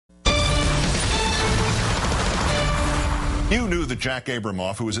You knew that Jack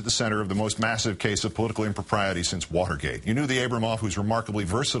Abramoff, who was at the center of the most massive case of political impropriety since Watergate. You knew the Abramoff whose remarkably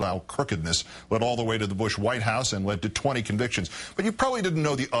versatile crookedness led all the way to the Bush White House and led to 20 convictions. But you probably didn't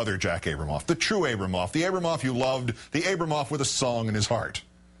know the other Jack Abramoff, the true Abramoff, the Abramoff you loved, the Abramoff with a song in his heart.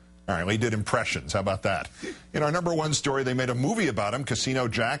 All right, well, he did impressions. How about that? In our #1 story, they made a movie about him, Casino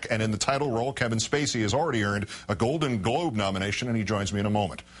Jack, and in the title role, Kevin Spacey has already earned a Golden Globe nomination, and he joins me in a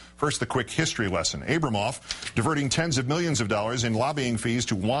moment. First, the quick history lesson. Abramoff, diverting tens of millions of dollars in lobbying fees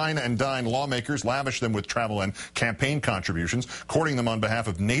to wine and dine lawmakers, lavish them with travel and campaign contributions, courting them on behalf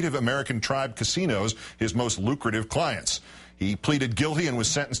of Native American tribe casinos, his most lucrative clients. He pleaded guilty and was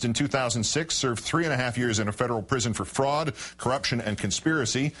sentenced in 2006, served 3.5 years in a federal prison for fraud, corruption, and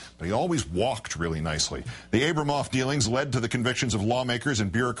conspiracy, but he always walked really nicely. The Abramoff dealings led to the convictions of lawmakers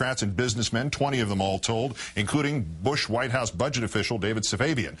and bureaucrats and businessmen, 20 of them all told, including Bush White House budget official David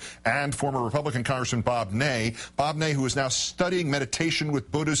Safavian and former Republican Congressman Bob Ney, who is now studying meditation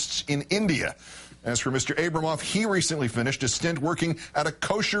with Buddhists in India. As for Mr. Abramoff, he recently finished a stint working at a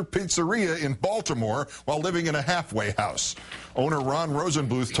kosher pizzeria in Baltimore while living in a halfway house. Owner Ron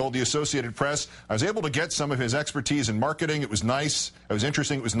Rosenbluth told the Associated Press, "I was able to get some of his expertise in marketing. It was nice. It was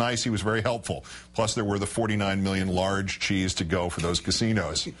interesting. It was nice. He was very helpful. Plus, there were the 49 million large cheese to go for those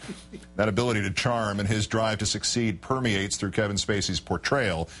casinos." That ability to charm and his drive to succeed permeates through Kevin Spacey's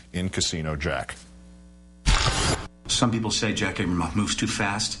portrayal in Casino Jack. Some people say Jack Abramoff moves too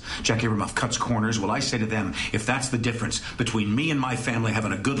fast. Jack Abramoff cuts corners. Well, I say to them, if that's the difference between me and my family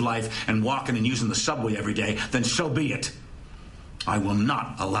having a good life and walking and using the subway every day, then so be it. I will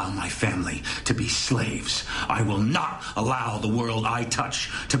not allow my family to be slaves. I will not allow the world I touch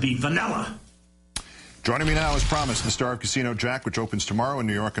to be vanilla. Joining me now, as promised, the star of Casino Jack, which opens tomorrow in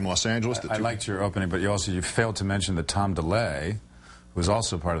New York and Los Angeles. I liked your opening, but you failed to mention that Tom DeLay, who was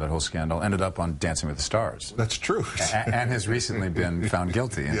also part of that whole scandal, ended up on Dancing with the Stars. That's true. And has recently been found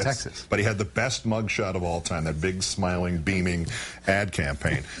guilty in Texas. But he had the best mugshot of all time, that big, smiling, beaming ad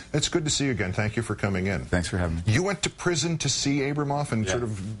campaign. It's good to see you again. Thank you for coming in. Thanks for having me. You went to prison to see Abramoff and sort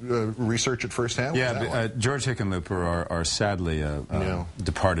of research it firsthand? Yeah, George Hickenlooper, our sadly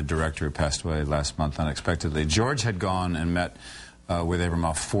departed director who passed away last month unexpectedly. George had gone and met with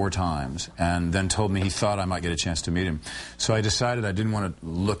Abramoff 4 times, and then told me he thought I might get a chance to meet him. So I decided I didn't want to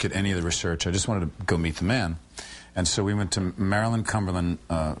look at any of the research. I just wanted to go meet the man. And so we went to Maryland-Cumberland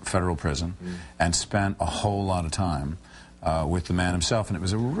Federal Prison and spent a whole lot of time with the man himself, and it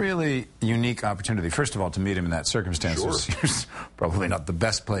was a really unique opportunity. First of all, to meet him in that circumstance was probably not the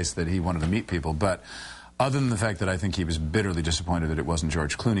best place that he wanted to meet people, but other than the fact that I think he was bitterly disappointed that it wasn't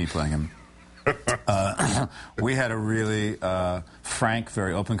George Clooney playing him, we had a really frank,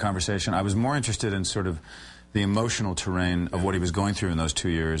 very open conversation. I was more interested in sort of the emotional terrain of what he was going through in those 2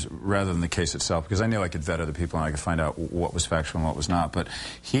 years rather than the case itself, because I knew I could vet other people and I could find out what was factual and what was not. But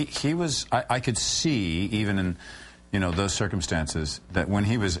he was, I could see, even in those circumstances, that when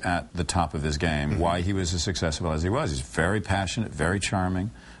he was at the top of his game, why he was as successful as he was. He's very passionate, very charming,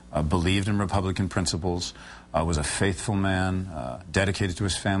 believed in Republican principles, was a faithful man, dedicated to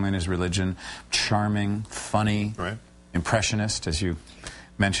his family and his religion, charming, funny, impressionist, as you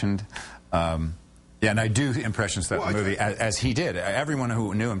mentioned. Yeah, and I do impressions that movie as he did. Everyone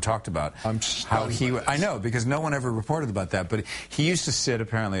who knew him talked about how he... I know, because no one ever reported about that, but he used to sit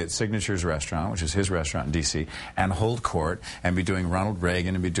apparently at Signature's restaurant, which is his restaurant in D.C., and hold court and be doing Ronald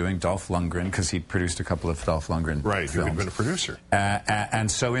Reagan and be doing Dolph Lundgren, because he produced a couple of Dolph Lundgren films. You've been a producer. And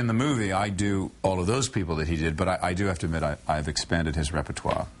so in the movie, I do all of those people that he did, but I do have to admit I've expanded his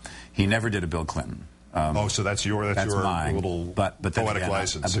repertoire. He never did a Bill Clinton. So that's your mine. little poetic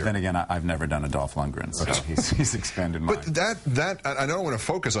license. But then again, I've never done a Dolph Lundgren, so he's expanded mine. But that I don't want to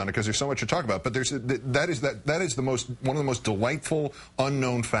focus on it because there's so much to talk about. But that is one of the most delightful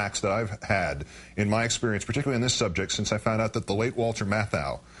unknown facts that I've had in my experience, particularly in this subject, since I found out that the late Walter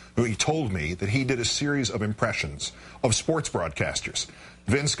Matthau, who he told me that he did a series of impressions of sports broadcasters.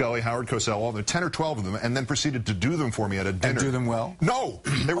 Vin Scully, Howard Cosell, all the 10 or 12 of them, and then proceeded to do them for me at a dinner. And do them well? No,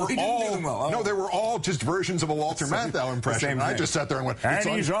 they were all. Do them well. No, they were all just versions of a Walter Matthau impression. And I just sat there and went, and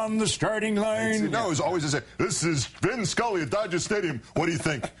he's on the starting line. No, it was always to say, "This is Vin Scully at Dodger Stadium. What do you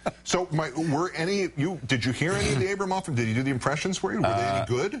think?" So, did you hear any of the Abramoff? Did he do the impressions for you? Were they any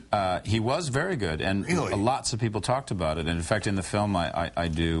good? He was very good, and really? Lots of people talked about it. And in fact, in the film, I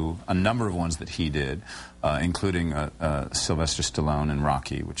do a number of ones that he did, including Sylvester Stallone in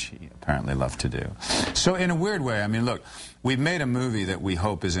Rocky, which he apparently loved to do. So in a weird way, I mean, look, we've made a movie that we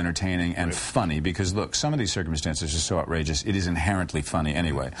hope is entertaining and funny, because, look, some of these circumstances are so outrageous, it is inherently funny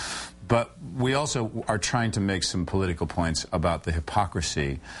anyway. But we also are trying to make some political points about the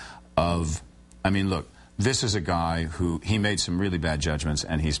hypocrisy of, I mean, look, this is a guy who, he made some really bad judgments,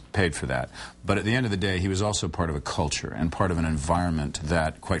 and he's paid for that. But at the end of the day, he was also part of a culture and part of an environment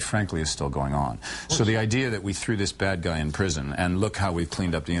that, quite frankly, is still going on. So the idea that we threw this bad guy in prison, and look how we've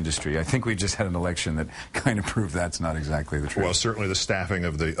cleaned up the industry, I think we just had an election that kind of proved that's not exactly the truth. Well, certainly the staffing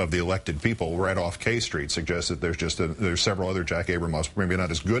of the elected people right off K Street suggests that there's several other Jack Abramoffs, maybe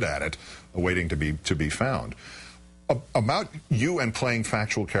not as good at it, waiting to be found. About you and playing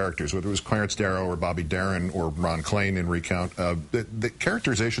factual characters, whether it was Clarence Darrow or Bobby Darin or Ron Klain in Recount, the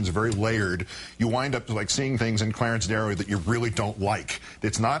characterizations are very layered. You wind up like seeing things in Clarence Darrow that you really don't like.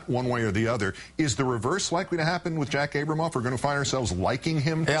 It's not one way or the other. Is the reverse likely to happen with Jack Abramoff? We're going to find ourselves liking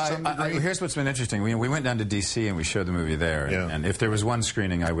him to some degree? Here's what's been interesting. We went down to D.C. and we showed the movie there. Yeah. And if there was one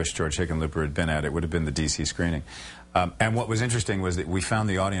screening I wish George Hickenlooper had been at, it would have been the D.C. screening. And what was interesting was that we found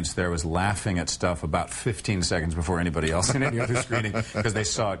the audience there was laughing at stuff about 15 seconds before anybody else in any other screening because they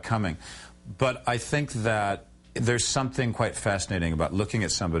saw it coming. But I think that there's something quite fascinating about looking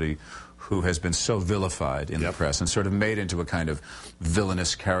at somebody who has been so vilified in the press and sort of made into a kind of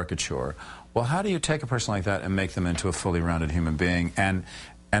villainous caricature. Well, how do you take a person like that and make them into a fully rounded human being? And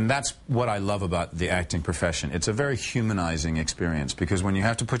that's what I love about the acting profession. It's a very humanizing experience because when you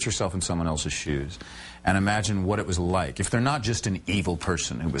have to put yourself in someone else's shoes and imagine what it was like, if they're not just an evil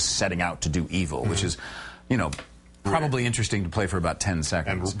person who was setting out to do evil, which is, you know, probably interesting to play for about 10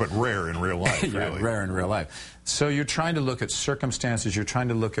 seconds. But rare in real life, yeah, really. Rare in real life. So you're trying to look at circumstances, you're trying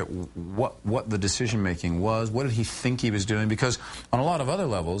to look at what the decision-making was, what did he think he was doing, because on a lot of other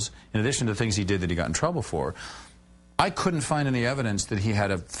levels, in addition to things he did that he got in trouble for, I couldn't find any evidence that he had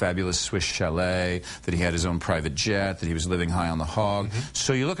a fabulous Swiss chalet, that he had his own private jet, that he was living high on the hog.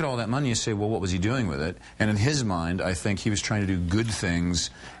 So you look at all that money and you say, well, what was he doing with it? And in his mind, I think he was trying to do good things,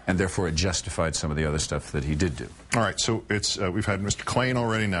 and therefore it justified some of the other stuff that he did do. All right, so it's we've had Mr. Klain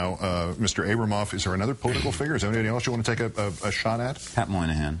already now. Mr. Abramoff, is there another political figure? Is there anybody else you want to take a shot at? Pat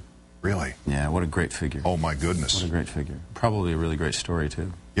Moynihan. Really? Yeah, what a great figure. Oh, my goodness. What a great figure. Probably a really great story,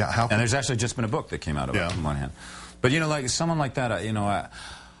 too. Yeah, how? And there's actually just been a book that came out of Moynihan. But, you know, like someone like that, you know,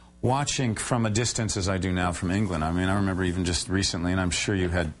 watching from a distance as I do now from England, I mean, I remember even just recently, and I'm sure you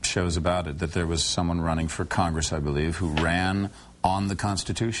had shows about it, that there was someone running for Congress, I believe, who ran on the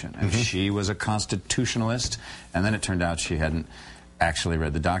Constitution. And she was a constitutionalist, and then it turned out she hadn't actually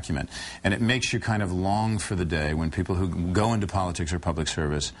read the document. And it makes you kind of long for the day when people who go into politics or public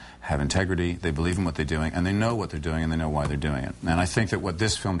service have integrity, they believe in what they're doing, and they know what they're doing, and they know why they're doing it. And I think that what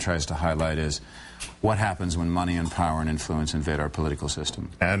this film tries to highlight is what happens when money and power and influence invade our political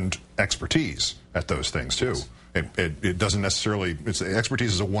system. And expertise at those things, too. It doesn't necessarily...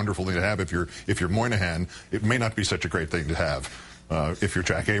 expertise is a wonderful thing to have. If you're Moynihan, it may not be such a great thing to have if you're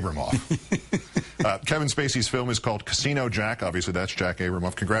Jack Abramoff. Kevin Spacey's film is called Casino Jack. Obviously, that's Jack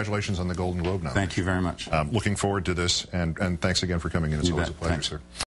Abramoff. Congratulations on the Golden Globe nomination. Thank you very much. Looking forward to this, and thanks again for coming in. It's always a pleasure, sir.